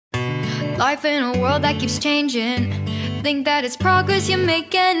Life in a world that keeps changing. Think that it's progress you're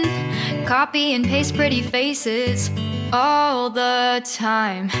making. Copy and paste pretty faces all the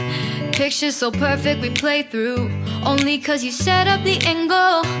time. Pictures so perfect we play through, only cause you set up the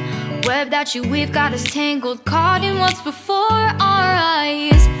angle. Web that you weave got us tangled, caught in what's before our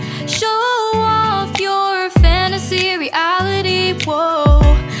eyes. Show off your fantasy reality, whoa,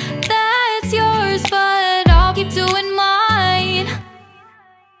 that's yours, but I'll keep doing mine.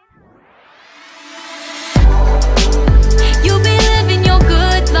 You'll be living your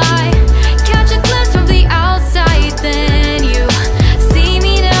good life, catch a glimpse from the outside, then you see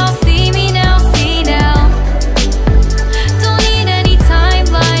me now, see me now, see now. Don't need any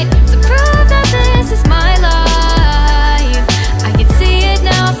timeline to prove that this is my life. I can see it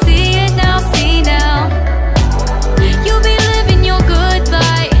now, see it now, see now. You'll be living your good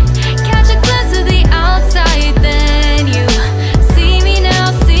life, catch a glimpse of the outside, then you see me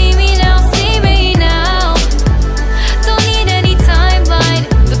now, see me now, see me now. Don't need any timeline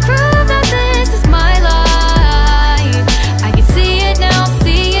to prove that this is my life. I can see it now,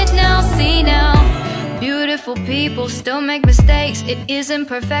 see it now, see now. Beautiful people still make mistakes. It isn't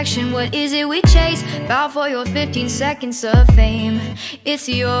perfection, what is it we chase? Bow for your 15 seconds of fame. It's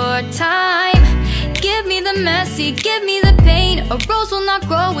your time. Give me the messy, give me the pain. A rose will not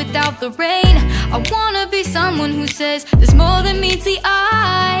grow without the rain. I wanna be someone who says there's more than meets the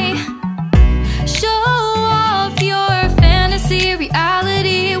eye. Show off your fantasy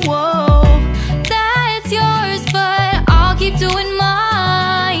reality, whoa, that's yours, but I'll keep doing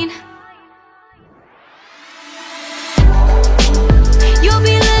mine. You'll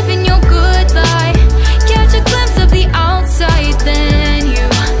be living your good life, catch a glimpse of the outside, then you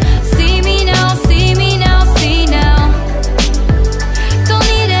see me now, see me now, see now. Don't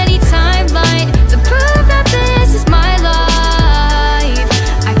need any timeline to prove that this is my life.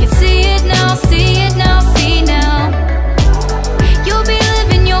 I can see it now, see it now, see now. You'll be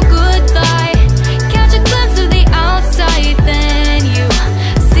living your good life, catch a glimpse of the outside, then you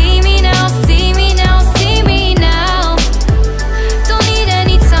see me now, see me now, see me now. Don't need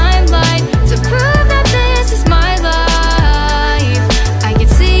any timeline to prove that this is my life. I can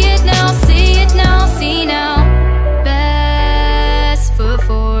see it now, see it now, see now. Best foot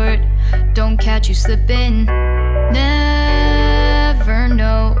forward, don't catch you slipping. Never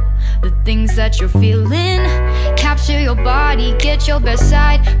know the things that you're feeling. Capture your body, get your best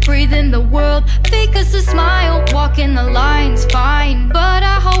side. Breathe in the world, fake us a smile. Walk in the lines, fine, but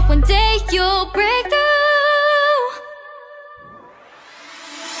I hope one day you'll break through.